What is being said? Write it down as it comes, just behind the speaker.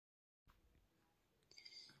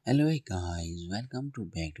Hello guys, welcome to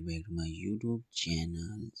my YouTube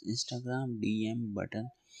channel. Instagram DM button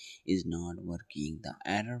is not working. The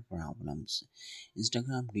error problems.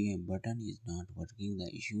 Instagram DM button is not working. The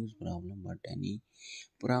issues problem but any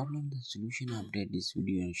problem the solution update this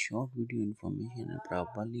video and short video information and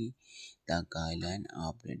properly the guideline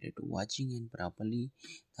updated watching and properly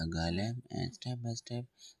the guideline and step by step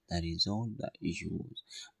the resolve the issues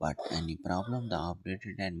but any problem the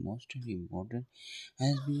updated and most important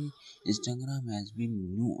has been Instagram has been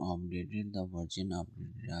new updated the version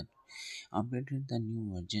updated the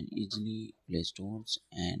new version easily Play Stores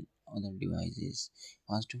and other devices.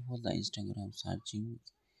 First of all, the Instagram searching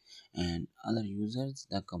and other users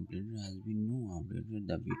the completed has been new updated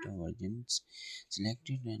the beta versions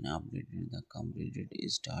selected and updated the completed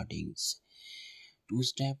startings. Two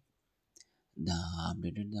step the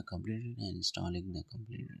updated the completed and installing the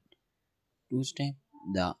completed. Two step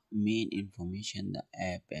the main information the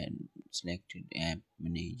app and selected app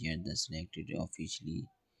manager the selected officially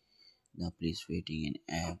the place waiting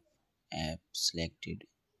and app selected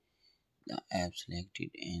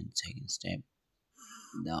and second step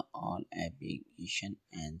the all application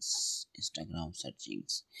and Instagram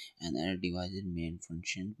searchings and other devices main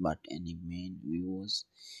function but any main views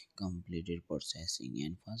completed processing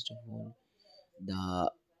and first of all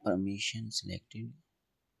the permission selected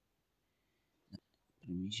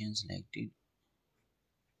permission selected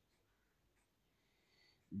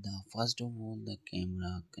the first of all the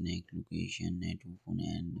camera connect location network phone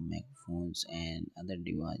and microphones and other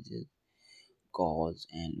devices calls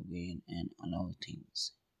and location and allow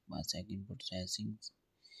things but second processing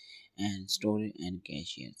and storage and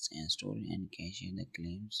caches and storage and cache the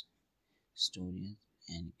claims storage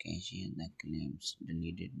and cache the claims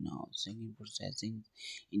deleted now second processing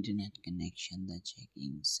internet connection the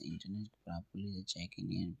checkings internet properly the checking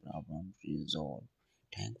and problem resolved.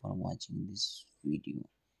 Thank for watching this video.